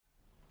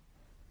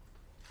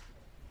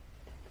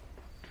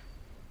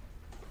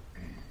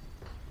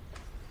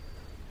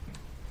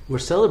We're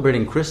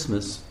celebrating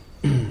Christmas,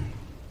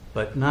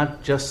 but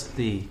not just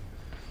the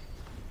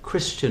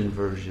Christian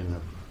version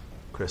of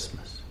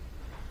Christmas.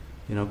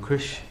 You know,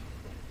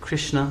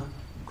 Krishna,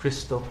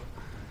 Christo,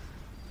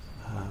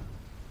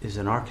 is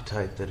an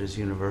archetype that is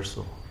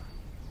universal.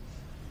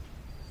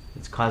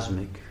 It's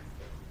cosmic,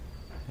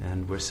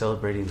 and we're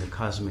celebrating the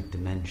cosmic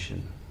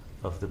dimension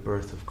of the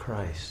birth of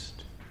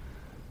Christ.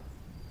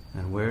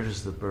 And where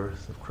does the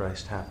birth of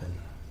Christ happen?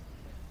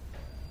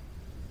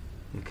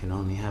 It can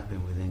only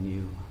happen within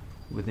you,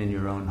 within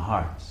your own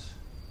hearts.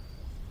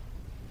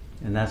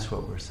 And that's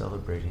what we're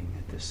celebrating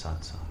at this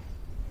satsang.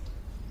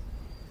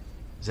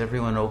 Is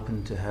everyone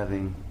open to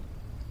having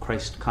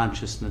Christ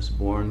consciousness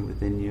born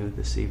within you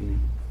this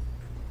evening?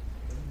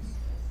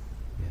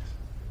 Yes.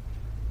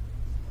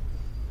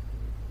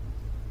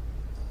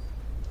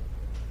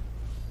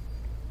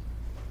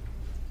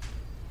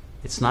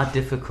 It's not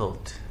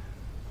difficult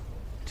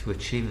to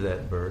achieve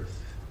that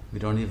birth. We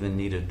don't even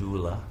need a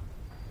doula,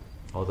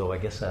 although I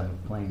guess I'm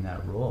playing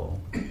that role.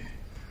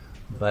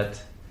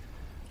 But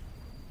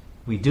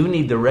we do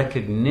need the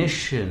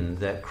recognition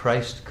that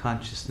Christ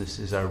consciousness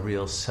is our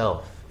real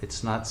self.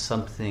 It's not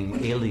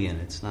something alien.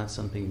 It's not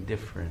something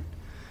different.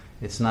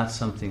 It's not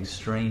something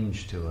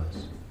strange to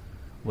us.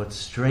 What's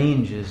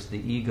strange is the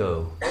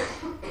ego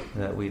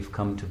that we've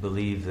come to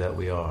believe that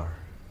we are.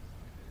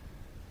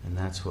 And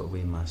that's what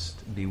we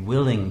must be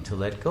willing to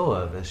let go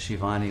of, as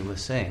Shivani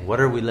was saying. What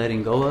are we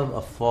letting go of?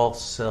 A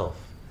false self.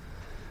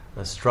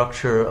 A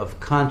structure of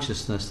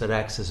consciousness that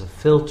acts as a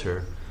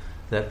filter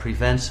that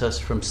prevents us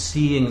from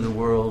seeing the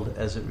world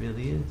as it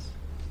really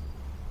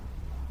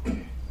is.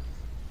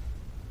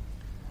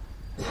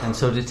 And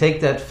so to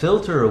take that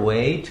filter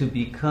away, to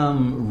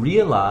become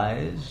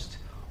realized,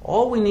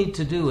 all we need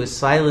to do is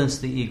silence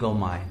the ego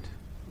mind.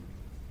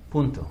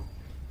 Punto.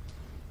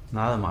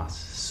 Nada más.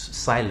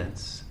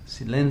 Silence.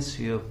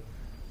 Silencio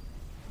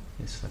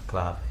es la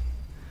clave.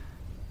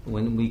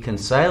 When we can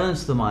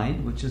silence the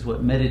mind, which is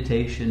what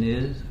meditation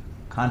is,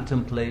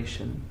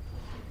 contemplation,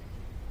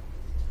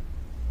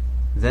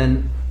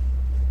 then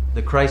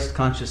the Christ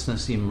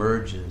consciousness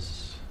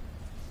emerges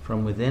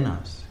from within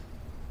us.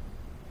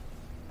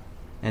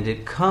 And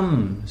it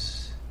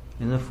comes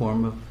in the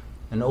form of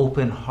an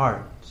open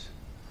heart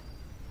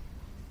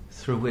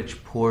through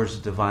which pours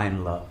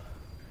divine love.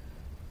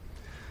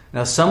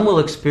 Now, some will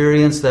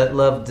experience that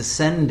love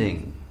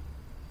descending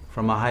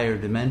from a higher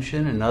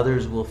dimension, and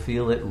others will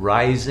feel it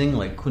rising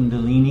like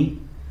Kundalini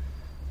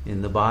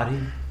in the body.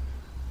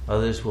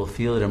 Others will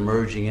feel it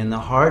emerging in the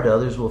heart.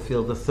 Others will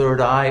feel the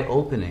third eye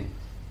opening.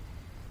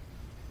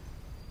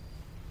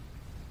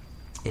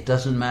 It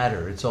doesn't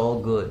matter. It's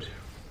all good.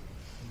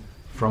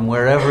 From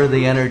wherever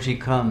the energy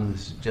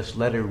comes, just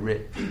let it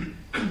rip.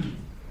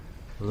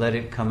 Let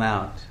it come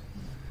out.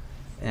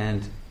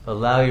 And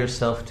allow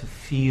yourself to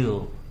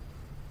feel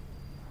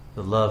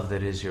the love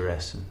that is your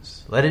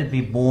essence. Let it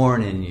be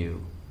born in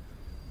you.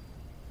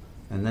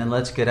 And then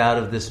let's get out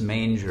of this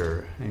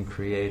manger and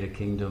create a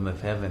kingdom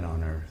of heaven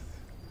on earth.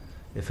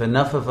 If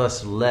enough of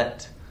us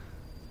let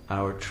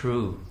our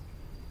true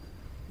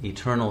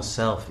eternal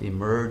self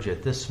emerge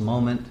at this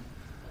moment,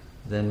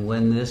 then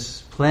when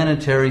this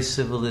planetary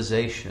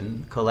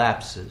civilization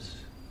collapses,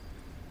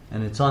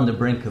 and it's on the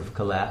brink of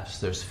collapse,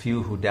 there's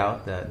few who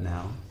doubt that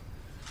now,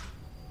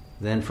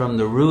 then from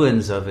the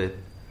ruins of it,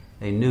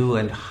 a new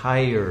and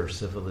higher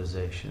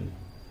civilization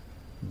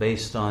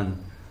based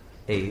on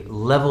a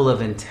level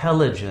of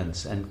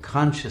intelligence and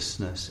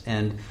consciousness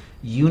and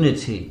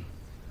unity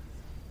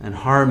and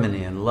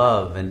harmony and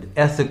love and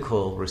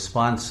ethical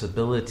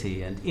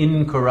responsibility and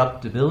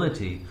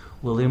incorruptibility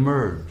will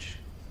emerge.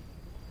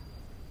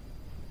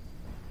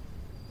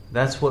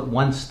 That's what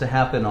wants to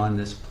happen on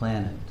this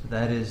planet.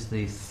 That is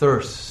the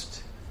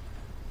thirst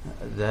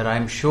that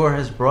I'm sure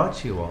has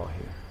brought you all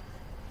here.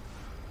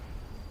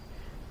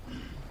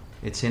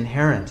 It's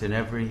inherent in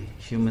every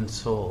human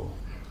soul,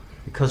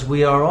 because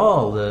we are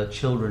all the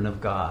children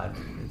of God.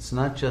 It's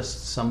not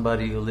just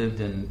somebody who lived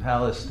in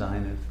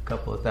Palestine a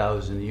couple of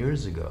thousand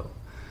years ago.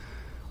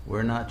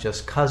 We're not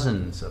just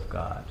cousins of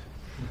God.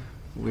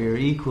 We're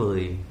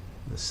equally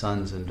the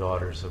sons and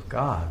daughters of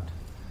God.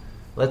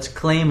 Let's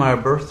claim our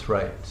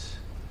birthright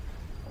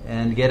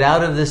and get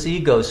out of this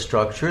ego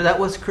structure that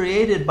was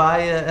created by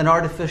an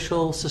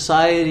artificial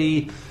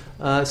society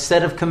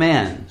set of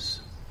commands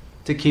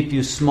to keep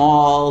you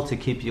small, to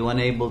keep you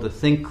unable to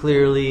think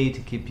clearly,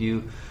 to keep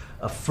you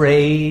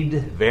afraid,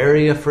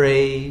 very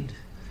afraid,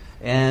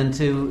 and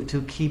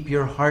to keep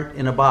your heart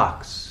in a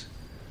box.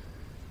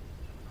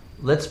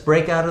 Let's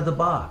break out of the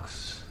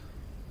box.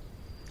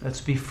 Let's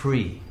be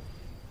free.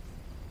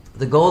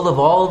 The goal of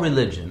all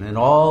religion and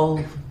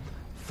all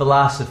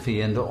philosophy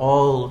and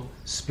all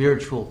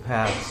spiritual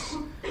paths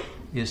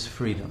is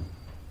freedom.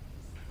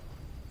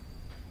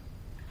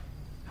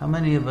 How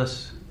many of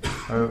us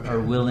are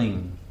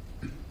willing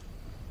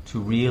to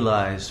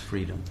realize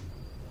freedom?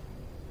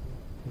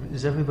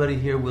 Is everybody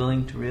here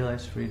willing to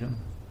realize freedom?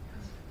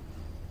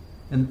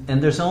 And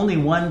there's only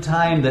one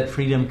time that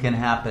freedom can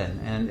happen,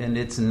 and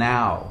it's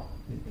now.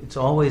 It's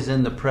always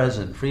in the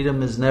present.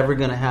 Freedom is never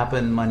going to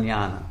happen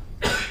mañana.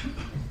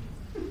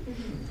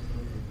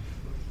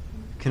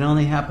 Can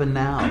only happen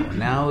now.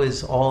 Now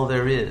is all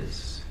there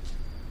is.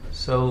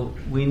 So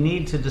we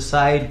need to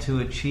decide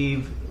to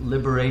achieve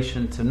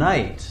liberation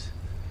tonight,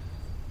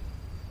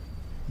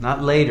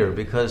 not later,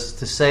 because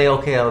to say,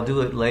 okay, I'll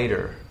do it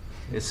later,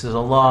 this is a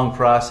long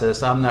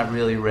process, I'm not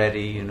really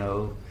ready,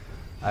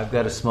 I've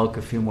got to smoke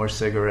a few more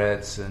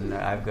cigarettes, and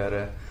I've got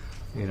to,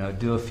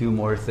 do a few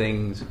more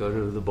things, go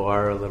to the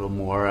bar a little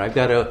more, I've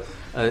got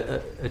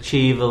to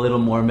achieve a little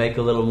more, make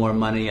a little more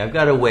money, I've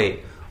got to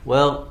wait.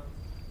 Well,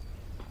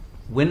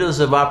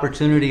 windows of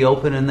opportunity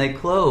open and they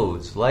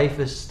close. Life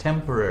is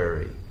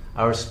temporary.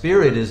 Our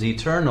spirit is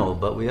eternal,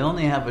 but we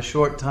only have a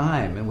short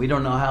time, and we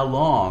don't know how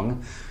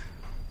long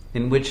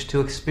in which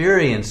to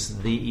experience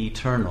the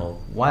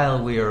eternal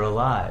while we are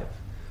alive,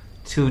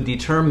 to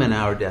determine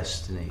our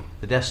destiny,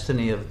 the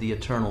destiny of the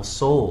eternal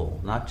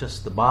soul, not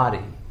just the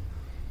body.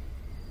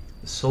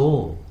 The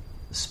soul,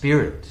 the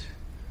spirit,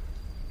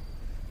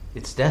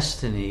 its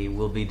destiny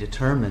will be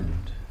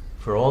determined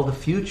for all the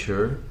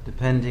future,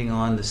 depending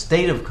on the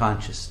state of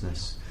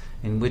consciousness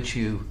in which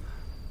you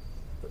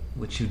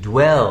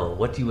dwell,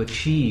 what you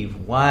achieve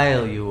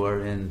while you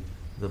are in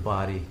the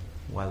body,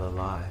 while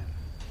alive.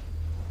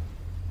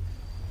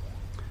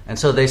 And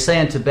so they say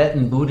in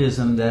Tibetan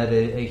Buddhism that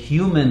a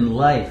human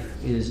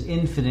life is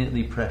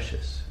infinitely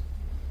precious.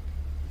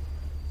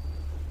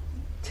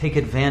 Take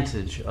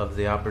advantage of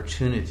the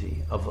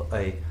opportunity of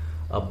a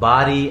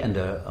body and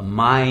a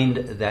mind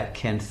that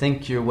can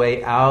think your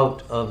way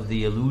out of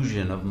the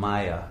illusion of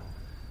Maya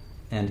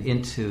and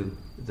into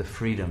the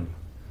freedom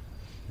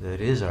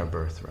that is our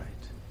birthright.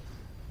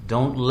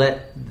 Don't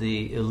let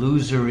the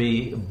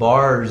illusory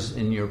bars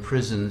in your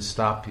prison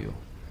stop you.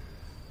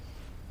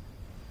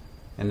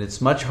 And it's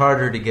much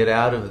harder to get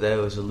out of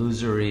those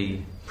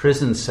illusory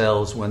prison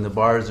cells when the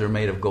bars are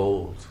made of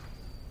gold.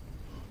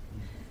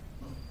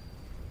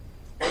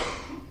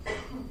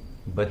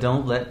 But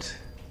don't let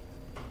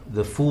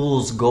the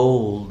fool's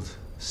gold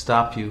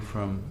stop you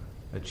from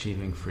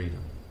achieving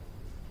freedom.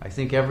 I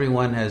think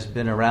everyone has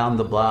been around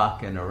the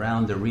block and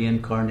around the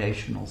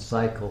reincarnational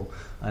cycle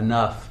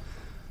enough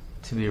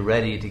to be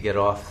ready to get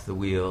off the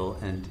wheel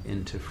and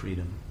into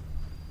freedom.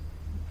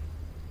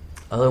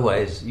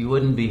 Otherwise, you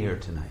wouldn't be here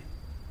tonight.